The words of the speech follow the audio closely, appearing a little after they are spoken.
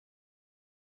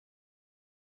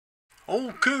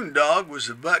Old Coon Dog was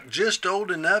a buck just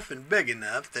old enough and big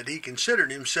enough that he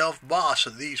considered himself boss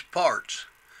of these parts.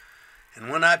 And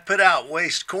when I put out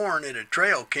waste corn at a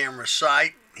trail camera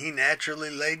site, he naturally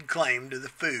laid claim to the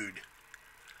food.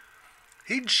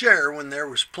 He'd share when there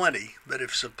was plenty, but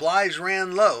if supplies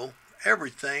ran low,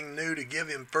 everything knew to give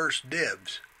him first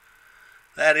dibs.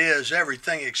 That is,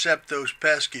 everything except those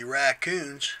pesky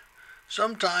raccoons,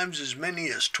 sometimes as many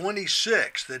as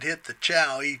 26 that hit the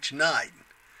chow each night,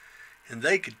 and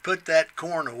they could put that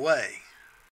corn away.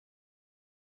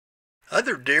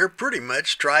 Other deer pretty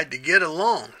much tried to get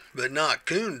along, but not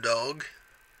Coon Dog.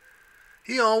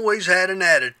 He always had an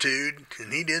attitude,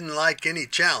 and he didn't like any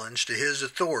challenge to his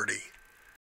authority.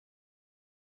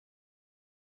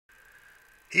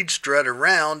 He'd strut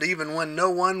around even when no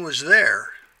one was there.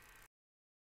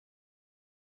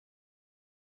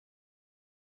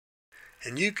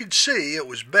 And you could see it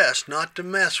was best not to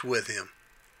mess with him.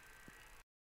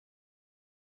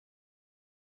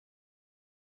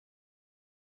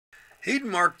 He'd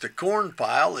mark the corn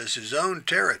pile as his own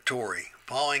territory,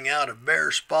 pawing out a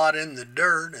bare spot in the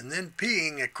dirt and then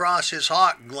peeing across his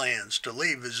hawk glands to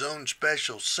leave his own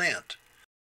special scent.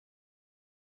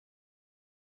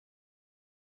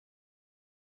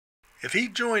 If he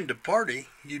joined a party,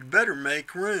 you'd better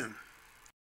make room.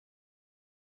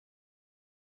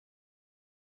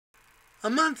 A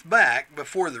month back,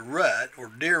 before the rut or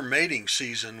deer mating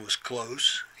season was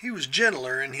close, he was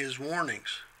gentler in his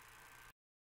warnings.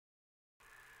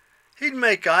 He'd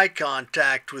make eye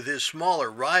contact with his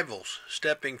smaller rivals,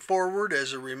 stepping forward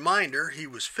as a reminder he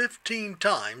was 15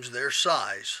 times their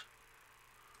size.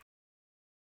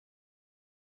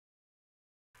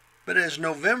 But as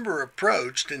November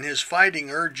approached and his fighting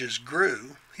urges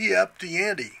grew, he upped the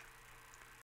ante.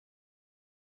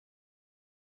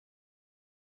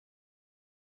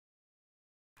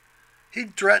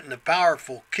 He'd threaten a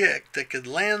powerful kick that could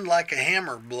land like a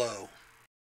hammer blow.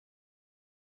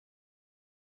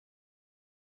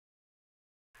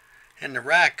 And the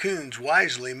raccoons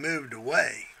wisely moved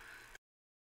away.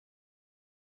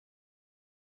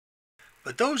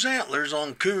 But those antlers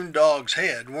on Coon Dog's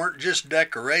head weren't just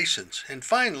decorations, and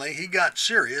finally he got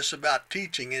serious about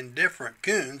teaching indifferent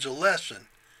coons a lesson.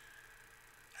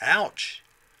 Ouch!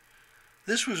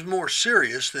 This was more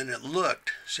serious than it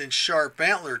looked, since sharp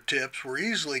antler tips were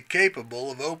easily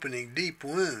capable of opening deep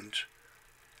wounds.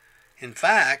 In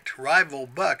fact, rival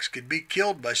bucks could be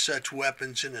killed by such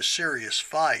weapons in a serious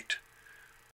fight.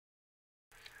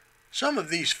 Some of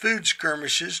these food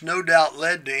skirmishes no doubt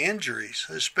led to injuries,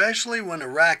 especially when a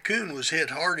raccoon was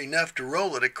hit hard enough to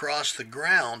roll it across the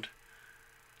ground.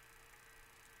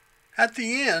 At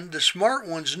the end, the smart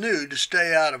ones knew to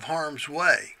stay out of harm's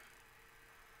way.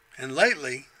 And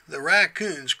lately, the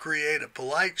raccoons create a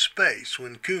polite space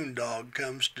when Coon Dog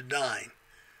comes to dine.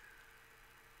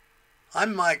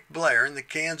 I'm Mike Blair in the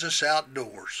Kansas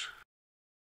Outdoors.